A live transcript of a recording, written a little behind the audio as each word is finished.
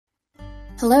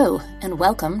Hello, and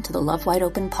welcome to the Love Wide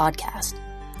Open podcast.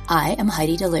 I am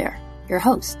Heidi Dallaire, your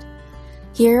host.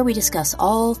 Here we discuss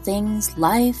all things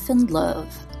life and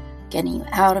love, getting you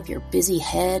out of your busy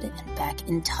head and back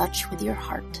in touch with your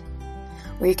heart,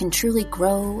 where you can truly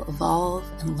grow, evolve,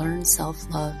 and learn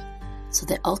self-love so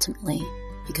that ultimately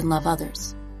you can love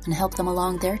others and help them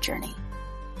along their journey.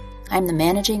 I'm the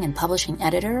managing and publishing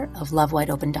editor of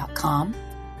LoveWideOpen.com,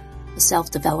 a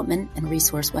self-development and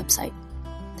resource website,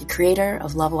 the creator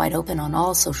of Love Wide Open on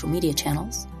all social media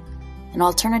channels, an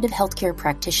alternative healthcare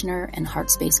practitioner and heart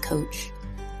space coach,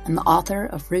 and the author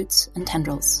of Roots and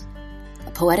Tendrils, a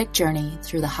poetic journey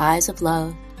through the highs of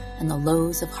love and the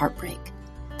lows of heartbreak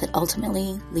that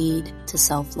ultimately lead to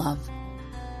self-love.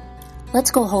 Let's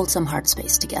go hold some heart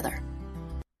space together.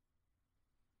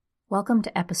 Welcome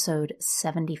to episode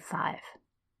 75.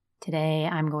 Today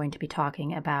I'm going to be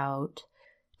talking about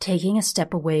taking a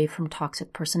step away from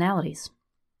toxic personalities.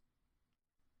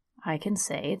 I can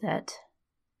say that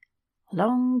a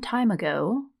long time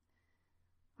ago,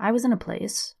 I was in a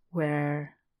place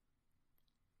where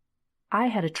I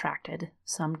had attracted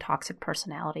some toxic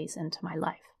personalities into my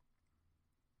life.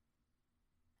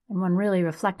 And when really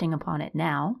reflecting upon it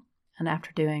now, and after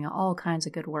doing all kinds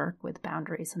of good work with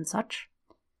boundaries and such,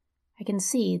 I can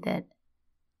see that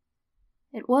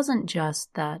it wasn't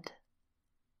just that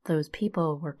those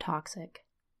people were toxic.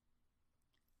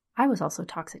 I was also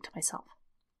toxic to myself.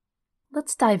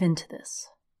 Let's dive into this,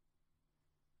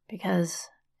 because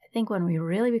I think when we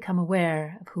really become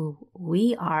aware of who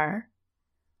we are,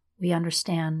 we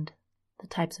understand the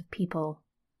types of people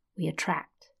we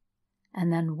attract, and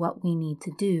then what we need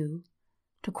to do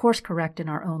to course correct in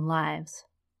our own lives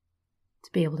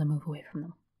to be able to move away from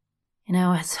them. You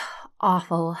know, as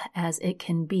awful as it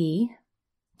can be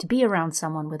to be around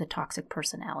someone with a toxic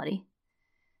personality,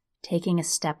 taking a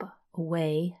step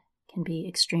away can be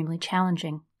extremely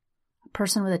challenging. A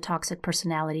person with a toxic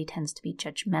personality tends to be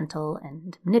judgmental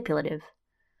and manipulative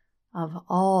of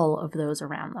all of those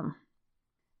around them.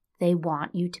 They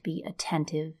want you to be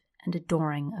attentive and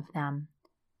adoring of them,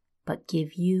 but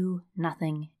give you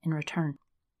nothing in return.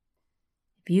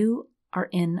 If you are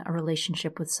in a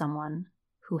relationship with someone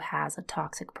who has a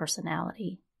toxic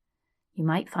personality, you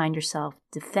might find yourself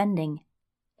defending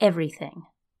everything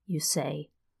you say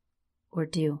or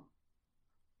do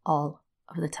all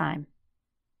of the time.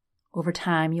 Over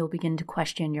time, you'll begin to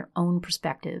question your own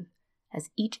perspective as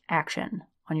each action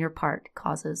on your part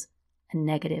causes a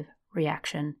negative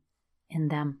reaction in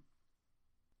them.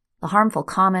 The harmful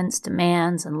comments,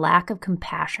 demands, and lack of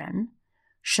compassion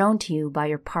shown to you by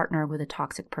your partner with a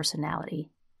toxic personality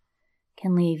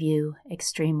can leave you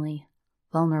extremely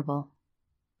vulnerable.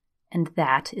 And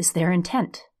that is their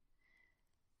intent.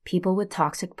 People with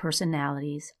toxic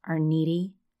personalities are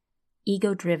needy,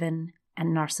 ego-driven,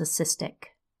 and narcissistic.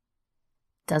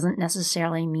 Doesn't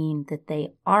necessarily mean that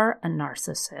they are a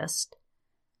narcissist.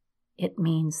 It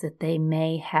means that they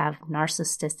may have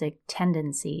narcissistic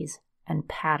tendencies and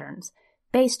patterns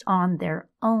based on their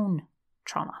own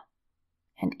trauma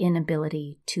and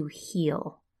inability to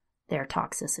heal their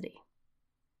toxicity.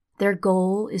 Their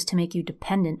goal is to make you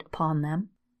dependent upon them,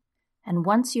 and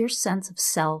once your sense of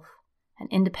self and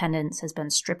independence has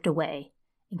been stripped away,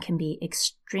 it can be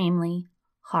extremely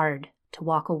hard to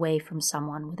walk away from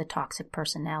someone with a toxic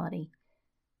personality,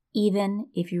 even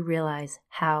if you realize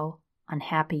how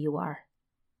unhappy you are.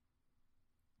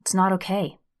 It's not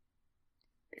okay.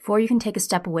 Before you can take a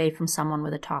step away from someone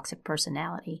with a toxic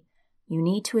personality, you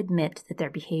need to admit that their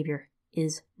behavior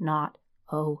is not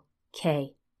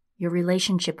okay. Your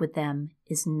relationship with them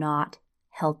is not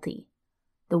healthy.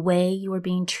 The way you are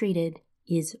being treated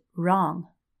is wrong.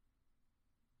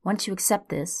 Once you accept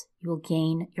this, you will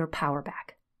gain your power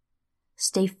back.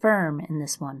 Stay firm in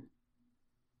this one.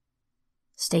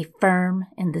 Stay firm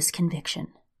in this conviction,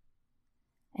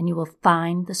 and you will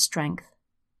find the strength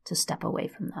to step away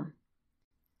from them.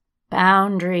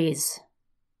 Boundaries.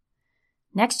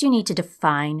 Next, you need to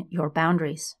define your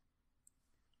boundaries.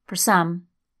 For some,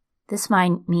 this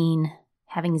might mean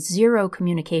having zero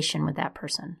communication with that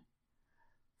person.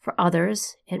 For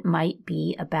others, it might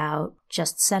be about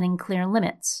just setting clear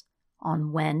limits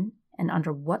on when and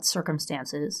under what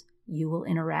circumstances you will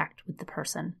interact with the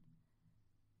person.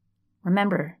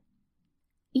 Remember,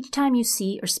 each time you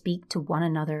see or speak to one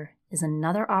another is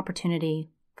another opportunity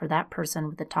for that person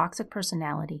with a toxic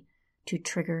personality to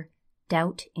trigger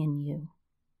doubt in you.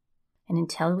 And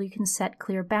until you can set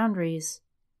clear boundaries,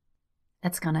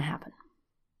 that's going to happen.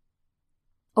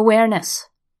 Awareness.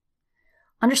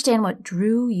 Understand what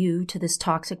drew you to this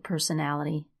toxic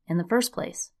personality in the first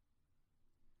place,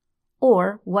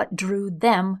 or what drew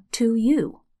them to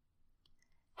you.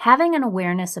 Having an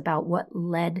awareness about what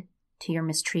led to your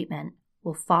mistreatment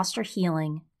will foster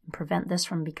healing and prevent this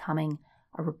from becoming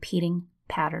a repeating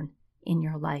pattern in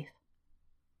your life.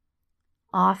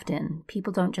 Often,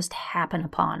 people don't just happen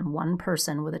upon one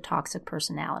person with a toxic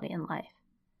personality in life.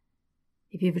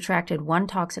 If you've attracted one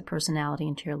toxic personality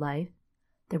into your life,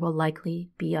 there will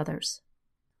likely be others.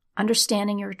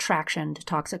 Understanding your attraction to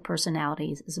toxic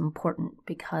personalities is important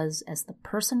because as the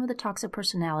person with a toxic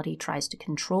personality tries to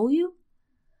control you,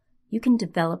 you can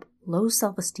develop low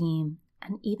self-esteem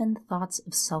and even thoughts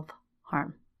of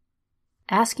self-harm.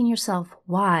 Asking yourself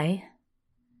why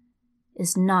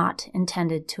is not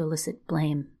intended to elicit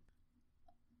blame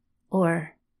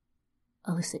or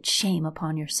elicit shame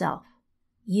upon yourself.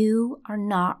 You are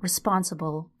not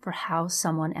responsible for how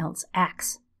someone else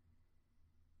acts.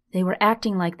 They were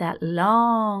acting like that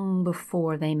long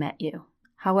before they met you.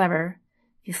 However,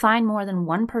 if you find more than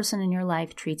one person in your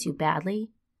life treats you badly,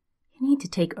 you need to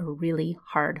take a really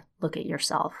hard look at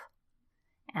yourself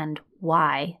and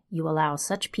why you allow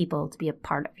such people to be a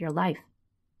part of your life.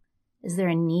 Is there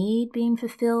a need being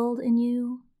fulfilled in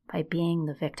you by being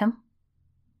the victim?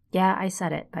 Yeah, I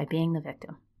said it, by being the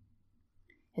victim.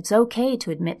 It's okay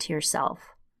to admit to yourself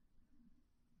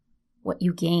what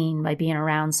you gain by being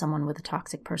around someone with a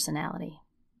toxic personality.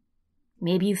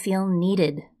 Maybe you feel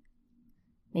needed.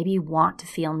 Maybe you want to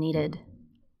feel needed.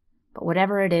 But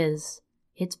whatever it is,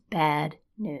 it's bad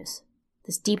news.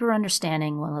 This deeper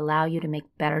understanding will allow you to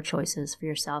make better choices for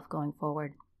yourself going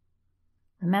forward.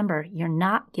 Remember, you're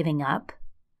not giving up,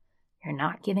 you're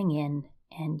not giving in,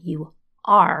 and you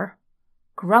are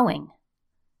growing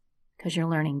because you're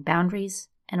learning boundaries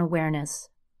and awareness.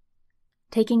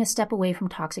 Taking a step away from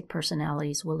toxic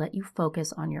personalities will let you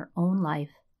focus on your own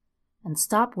life and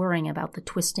stop worrying about the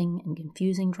twisting and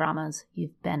confusing dramas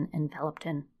you've been enveloped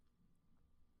in.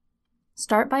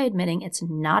 Start by admitting it's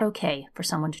not okay for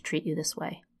someone to treat you this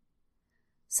way.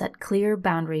 Set clear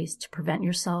boundaries to prevent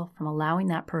yourself from allowing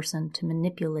that person to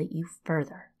manipulate you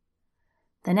further.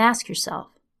 Then ask yourself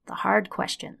the hard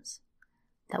questions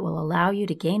that will allow you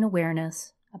to gain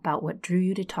awareness about what drew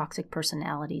you to toxic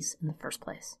personalities in the first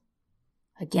place.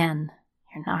 Again,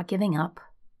 you're not giving up,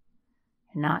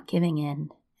 you're not giving in,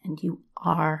 and you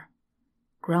are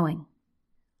growing.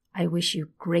 I wish you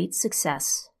great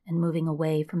success in moving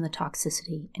away from the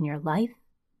toxicity in your life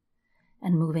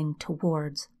and moving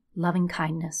towards loving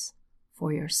kindness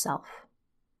for yourself.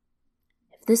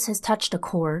 If this has touched a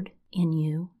chord in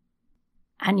you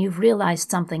and you've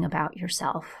realized something about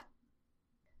yourself,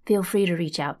 feel free to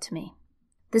reach out to me.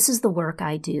 This is the work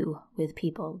I do with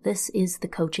people. This is the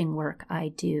coaching work I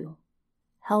do,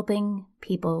 helping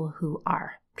people who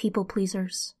are people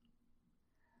pleasers,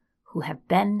 who have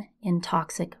been in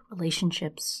toxic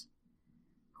relationships,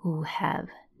 who have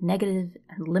negative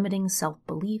and limiting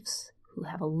self-beliefs, who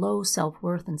have a low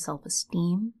self-worth and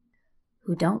self-esteem,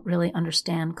 who don't really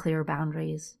understand clear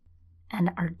boundaries, and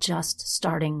are just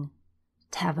starting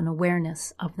to have an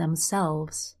awareness of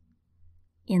themselves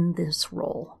in this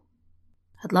role.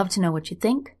 I'd love to know what you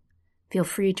think. Feel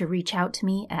free to reach out to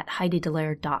me at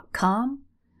HeidiDallaire.com.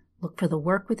 Look for the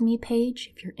Work With Me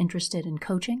page if you're interested in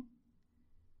coaching.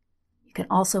 You can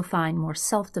also find more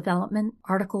self-development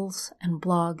articles and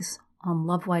blogs on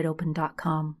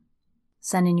LoveWideOpen.com.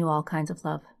 Sending you all kinds of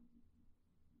love.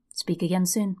 Speak again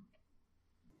soon.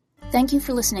 Thank you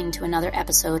for listening to another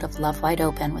episode of Love Wide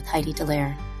Open with Heidi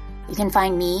Dallaire. You can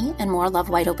find me and more Love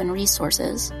Wide Open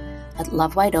resources at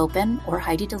Love Wide Open or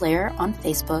Heidi Dallaire on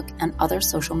Facebook and other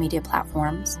social media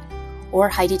platforms, or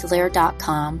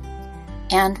HeidiDallaire.com,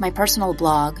 and my personal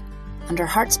blog under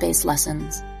Heart Space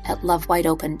Lessons at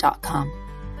LoveWideOpen.com.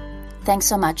 Thanks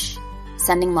so much.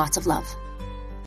 Sending lots of love.